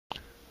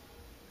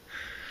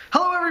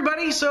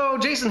everybody, so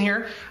Jason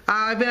here.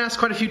 I've been asked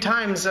quite a few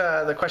times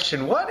the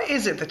question, what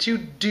is it that you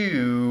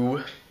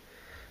do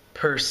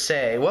per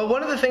se? Well,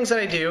 one of the things that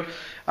I do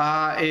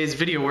is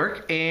video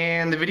work,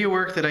 and the video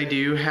work that I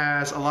do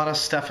has a lot of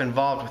stuff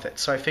involved with it.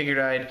 So I figured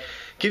I'd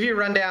give you a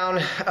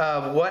rundown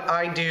of what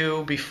I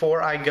do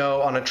before I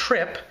go on a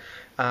trip.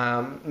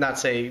 Not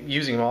say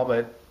using them all,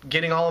 but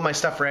getting all of my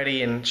stuff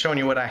ready and showing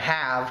you what I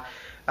have.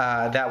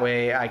 That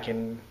way I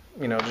can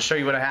just show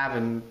you what I have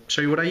and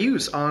show you what I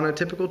use on a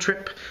typical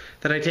trip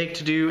that I take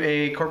to do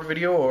a corporate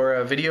video or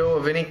a video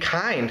of any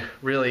kind,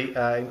 really,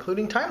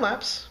 including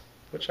time-lapse,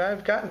 which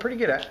I've gotten pretty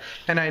good at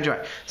and I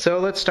enjoy. So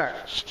let's start.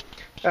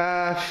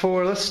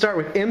 Let's start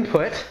with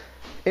input.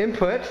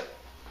 Got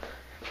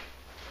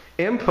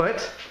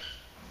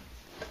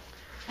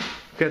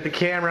the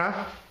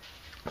camera,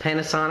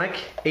 Panasonic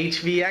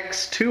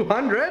HVX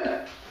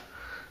 200.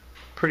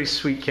 Pretty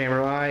sweet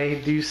camera,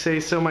 I do say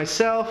so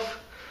myself.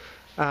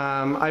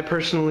 I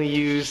personally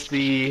use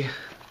it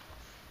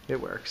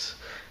works.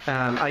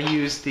 I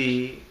use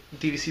the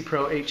DVC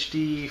Pro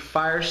HD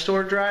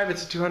Firestore drive.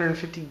 It's a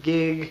 250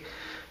 gig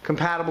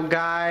compatible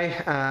guy.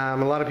 A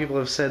lot of people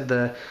have said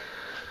the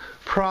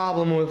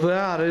problem with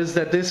that is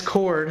that this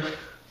cord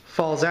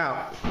falls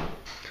out.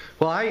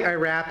 Well, I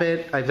wrap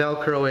it, I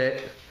velcro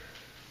it.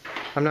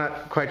 I'm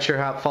not quite sure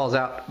how it falls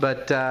out,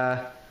 but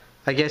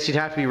I guess you'd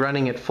have to be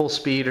running at full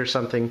speed or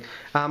something.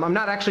 I'm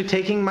not actually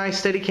taking my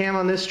Steadicam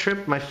on this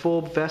trip, my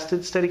full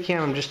vested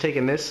Steadicam. I'm just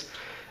taking this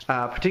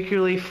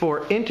particularly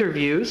for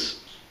interviews.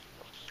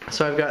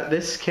 So I've got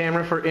this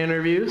camera for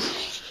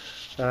interviews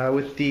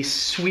with the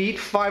sweet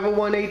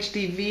 501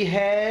 HDV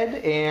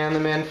head and the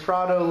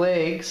Manfrotto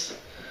legs.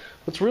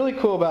 What's really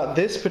cool about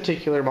this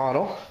particular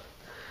model,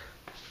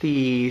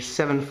 the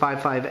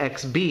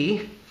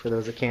 755XB, for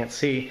those that can't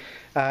see,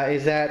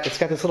 is that it's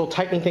got this little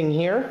tightening thing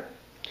here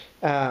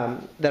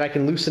that I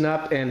can loosen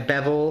up and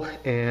bevel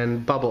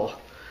and bubble.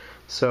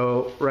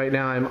 So right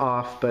now I'm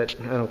off, but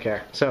I don't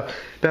care. So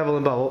bevel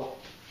and bubble.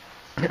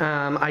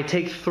 I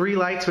take 3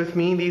 lights with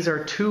me. These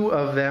are 2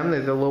 of them.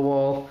 They're the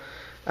Lowell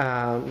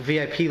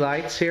VIP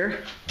lights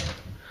here.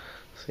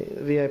 See,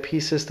 the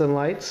VIP system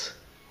lights.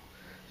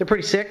 They're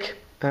pretty sick.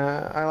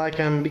 I like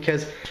them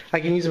because I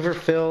can use them for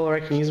fill or I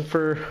can use them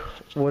for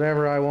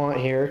whatever I want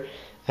here.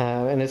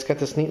 And it's got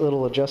this neat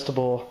little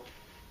adjustable.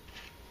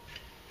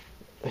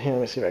 Here,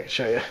 let me see if I can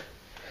show you.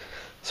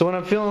 So when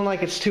I'm feeling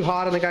like it's too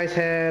hot on the guy's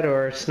head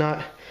or it's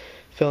not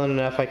filling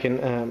enough, I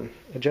can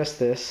adjust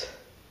this,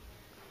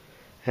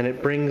 and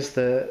it brings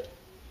the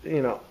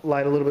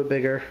light a little bit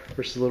bigger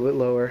versus a little bit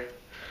lower.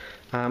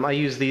 I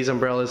use these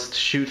umbrellas to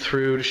shoot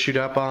through, to shoot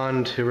up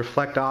on, to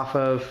reflect off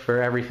of,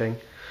 for everything.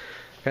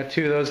 Got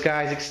 2 of those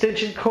guys,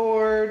 extension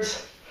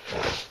cords,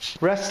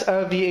 rest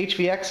of the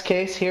HVX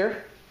case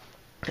here.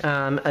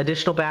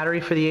 Additional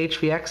battery for the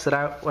HVX,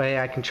 that way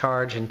I can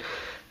charge and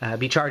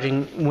be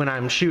charging when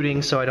I'm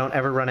shooting so I don't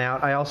ever run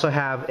out. I also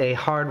have a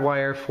hard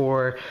wire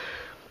for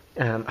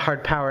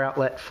hard power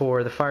outlet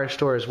for the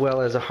Firestore, as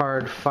well as a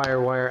hard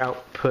firewire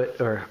output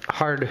or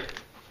hard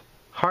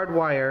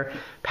wire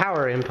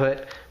power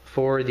input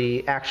for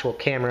the actual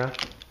camera.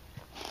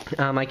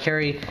 I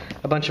carry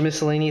a bunch of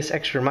miscellaneous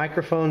extra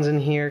microphones in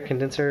here,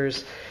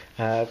 condensers,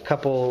 a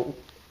couple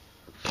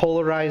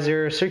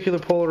circular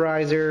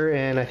polarizer,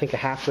 and I think a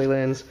halfway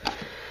lens.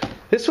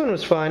 This one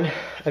was fun.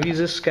 I've used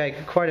this guy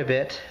quite a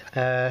bit.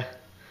 Yeah,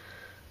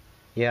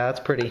 that's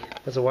pretty.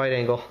 That's a wide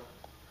angle.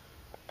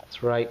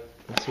 That's right.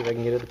 Let's see if I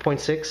can get it. The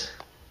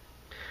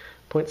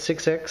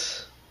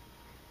 0.6x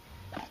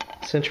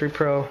Century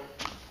Pro.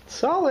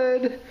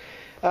 Solid.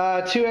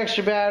 2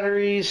 extra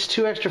batteries,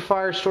 2 extra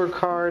Firestore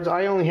cards.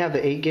 I only have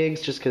the 8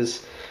 gigs just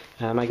because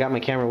I got my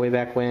camera way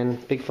back when.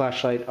 Big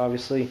flashlight,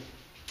 obviously.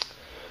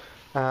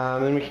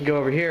 Then we can go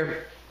over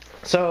here.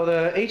 So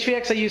the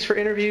HVX I use for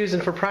interviews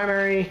and for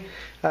primary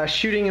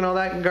shooting and all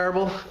that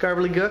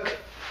garbly gook.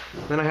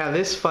 Then I have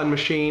this fun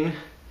machine.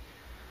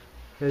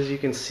 As you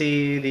can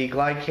see, the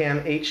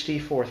GlideCam HD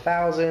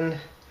 4000.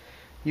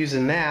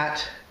 Using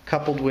that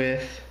coupled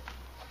with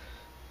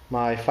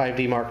my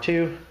 5D Mark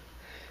II,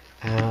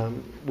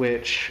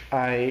 which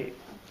I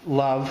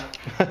love.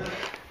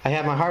 I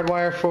have my hard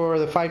wire for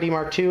the 5D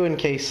Mark II in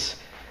case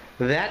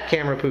that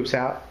camera poops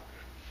out.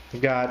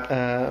 I've got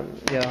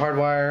hard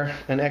wire,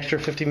 an extra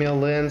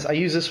 50mm lens. I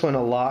use this one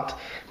a lot.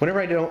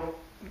 Whenever I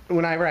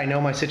know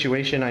my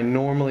situation, I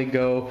normally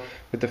go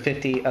with the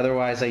 50.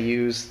 Otherwise, I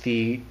use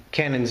the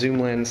Canon zoom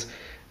lens,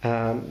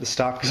 the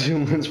stock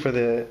zoom lens for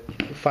the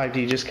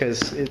 5D, just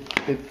because it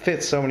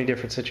fits so many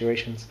different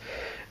situations.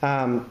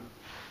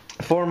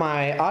 For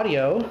my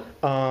audio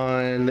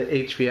on the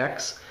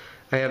HVX,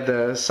 I have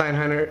the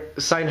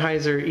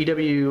Sennheiser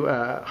EW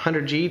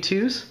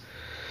 100G2s.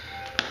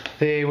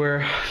 They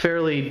were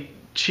fairly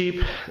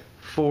cheap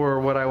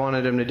for what I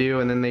wanted them to do,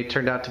 and then they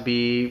turned out to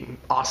be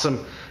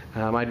awesome.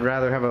 I'd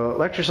rather have a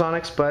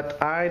Lectrosonics,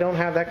 but I don't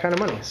have that kind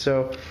of money.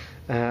 So,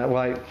 I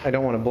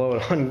don't want to blow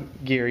it on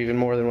gear even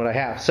more than what I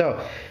have.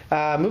 So,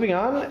 moving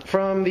on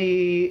from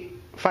the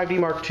 5D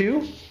Mark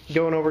II,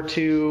 going over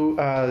to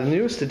the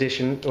newest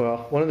edition,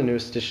 well, one of the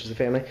newest editions of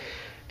the family,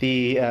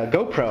 the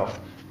GoPro.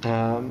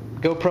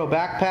 GoPro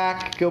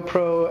backpack,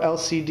 GoPro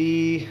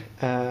LCD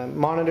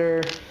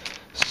monitor,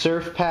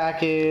 surf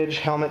package,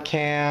 helmet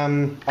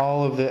cam,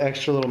 all of the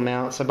extra little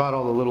mounts. I bought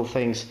all the little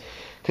things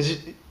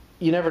because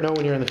you never know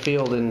when you're in the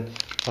field and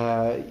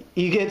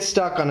you get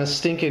stuck on a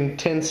stinking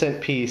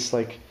 10-cent piece.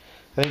 Like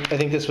I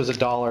think this was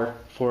 $1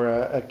 for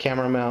a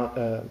camera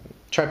mount,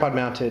 tripod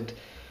mounted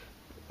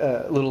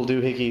little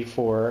doohickey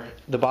for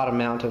the bottom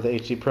mount of the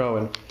HD Pro,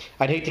 and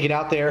I'd hate to get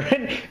out there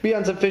and be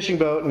on some fishing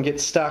boat and get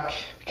stuck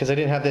because I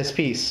didn't have this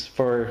piece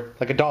for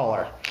like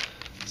 $1.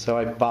 So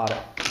I bought it.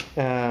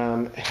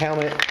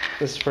 Helmet,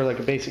 this is for like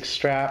a basic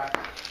strap.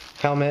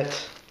 Helmet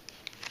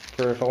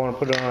for if I want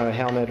to put it on a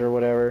helmet or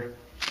whatever.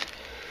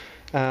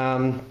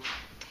 And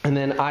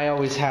then I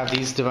always have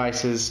these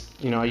devices,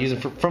 you know, I use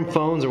them from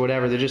phones or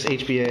whatever. They're just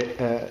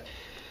they're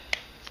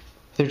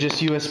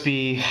just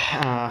USB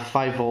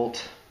 5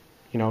 volt,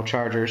 you know,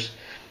 chargers.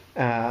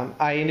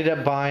 I ended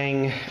up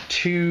buying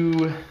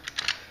the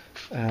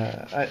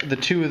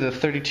two of the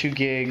 32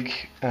 gig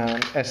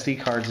SD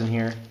cards in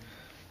here.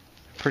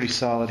 Pretty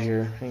solid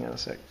here. Hang on a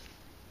sec.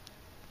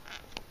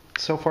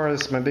 So far,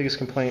 this is my biggest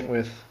complaint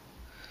with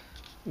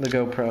the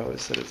GoPro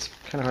is that it's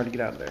kind of hard to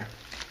get out of there.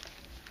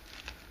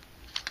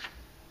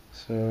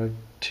 So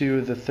two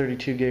of the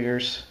 32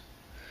 giggers.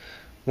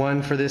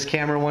 One for this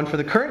camera, one for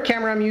the current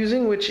camera I'm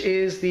using, which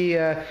is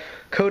the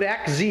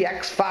Kodak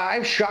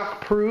ZX5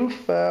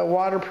 shockproof,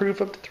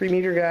 waterproof up to 3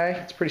 meter guy.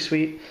 It's pretty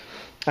sweet.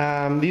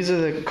 These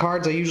are the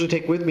cards I usually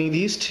take with me.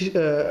 These two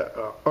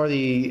are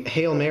the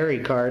Hail Mary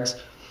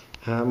cards.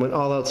 When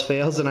all else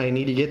fails and I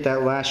need to get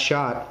that last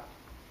shot,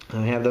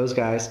 I have those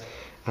guys.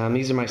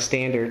 These are my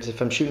standards.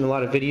 If I'm shooting a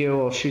lot of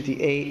video, I'll shoot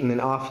the 8 and then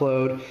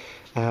offload.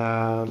 8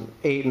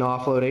 and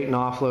offload, 8 and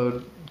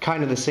offload.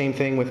 Kind of the same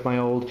thing with my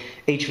old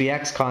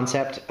HVX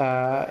concept.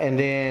 And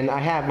then I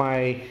have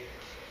my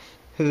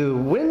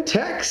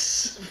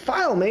Wintex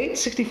FileMate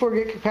 64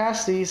 gig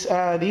capacities.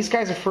 These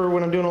guys are for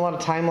when I'm doing a lot of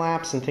time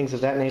lapse and things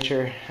of that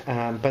nature,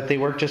 but they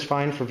work just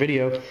fine for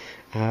video.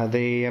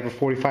 They have a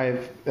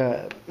 45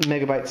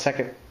 megabyte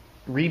second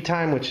read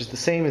time, which is the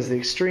same as the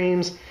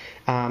Extremes.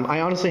 I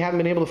honestly haven't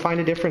been able to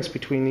find a difference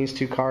between these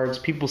two cards.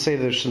 People say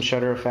there's some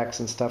shutter effects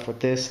and stuff with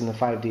this and the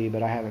 5D,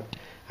 but I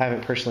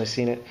haven't personally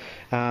seen it.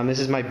 This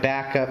is my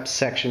backup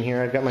section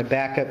here. I've got my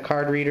backup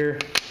card reader,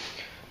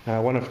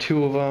 one of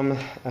two of them,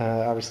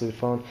 obviously the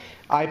phone.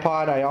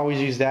 iPod, I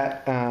always use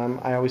that.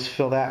 I always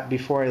fill that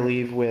before I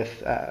leave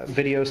with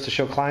videos to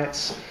show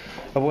clients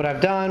of what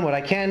I've done, what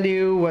I can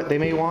do, what they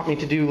may want me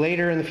to do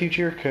later in the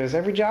future, because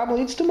every job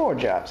leads to more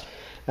jobs.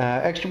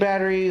 Extra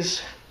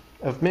batteries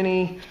of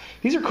mini.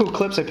 These are cool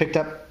clips I picked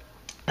up.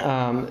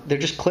 They're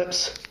just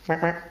clips,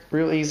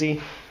 real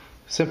easy,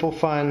 simple,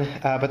 fun,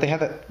 but they have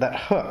that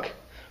hook,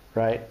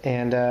 right?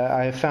 And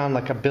I have found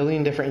like a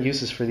billion different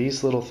uses for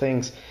these little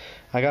things.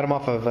 I got them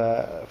off of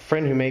a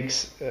friend who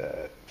makes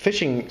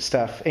fishing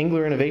stuff,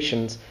 Angler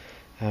Innovations.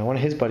 One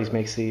of his buddies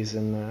makes these,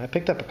 and I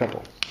picked up a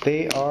couple.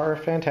 They are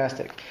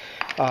fantastic.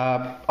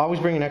 Always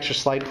bring an extra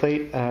slide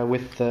plate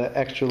with the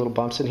extra little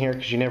bumps in here,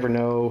 because you never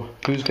know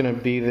who's going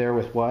to be there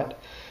with what.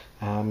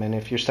 And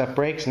if your stuff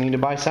breaks and you need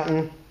to buy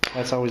something,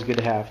 that's always good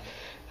to have.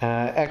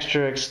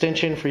 Extra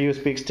extension for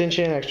USB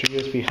extension, extra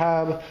USB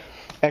hub,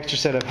 extra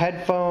set of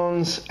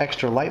headphones,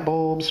 extra light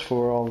bulbs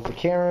for all of the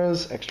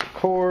cameras, extra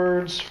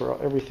cords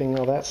for everything,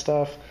 all that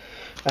stuff.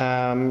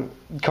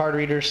 Card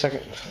readers,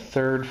 second,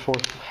 third,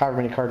 fourth, however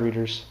many card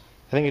readers.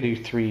 I think I do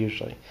 3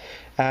 usually.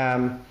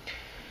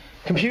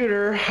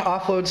 Computer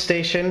offload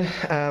station.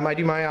 I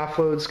do my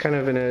offloads kind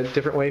of in a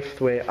different way,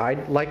 the way I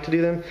like to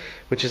do them,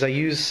 which is I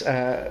use,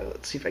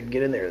 let's see if I can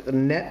get in there, the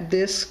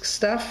NetDisk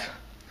stuff.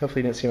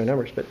 Hopefully you didn't see my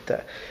numbers, but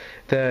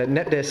the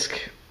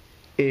NetDisk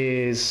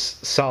is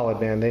solid,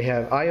 man. They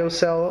have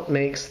IOCell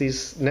makes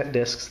these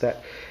NetDisks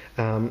that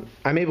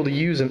I'm able to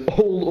use an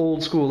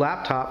old school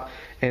laptop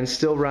and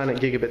still run at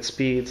gigabit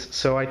speeds.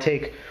 So I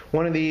take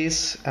one of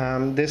these.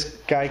 This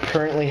guy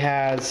currently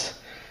has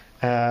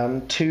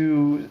 2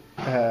 3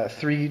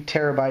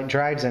 terabyte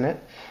drives in it.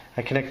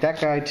 I connect that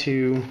guy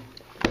to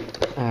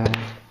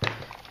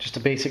just a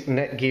basic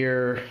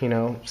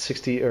Netgear,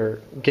 60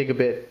 or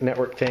gigabit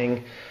network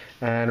thing,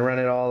 and run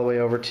it all the way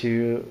over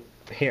to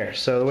here.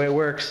 So the way it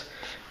works,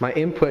 my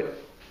input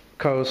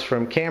goes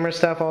from camera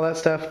stuff, all that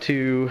stuff,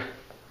 to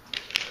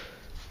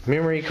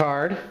memory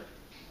card,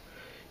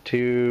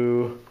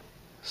 to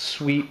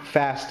sweet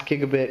fast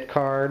gigabit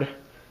card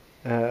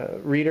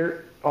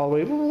reader, all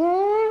the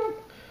way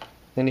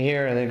in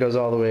here, and then it goes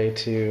all the way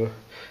to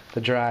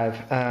the drive.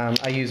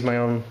 I use my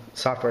own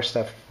software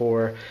stuff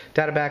for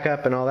data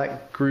backup and all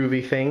that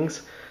groovy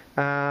things.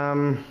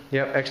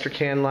 Yep, extra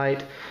can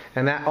light,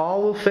 and that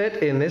all will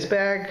fit in this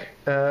bag.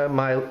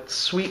 My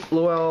sweet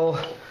Lowell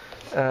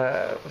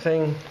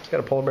thing, it's got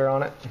a polar bear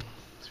on it.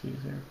 Sweet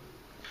there.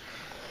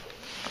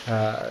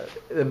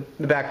 The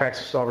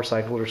backpack's all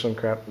recycled or some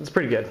crap. It's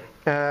pretty good.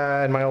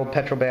 And my old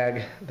petrol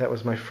bag, that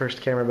was my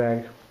first camera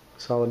bag,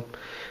 solid.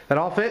 That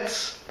all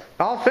fits.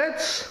 All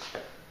fits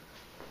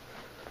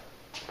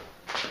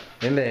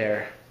in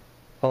there.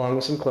 along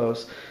with some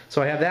clothes.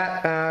 So I have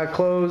that,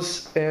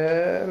 clothes,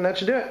 and that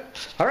should do it.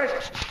 All right,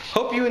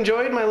 hope you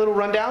enjoyed my little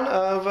rundown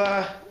of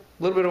a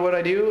little bit of what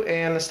I do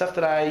and the stuff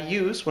that I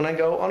use when I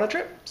go on a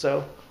trip.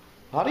 So,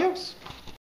 adios.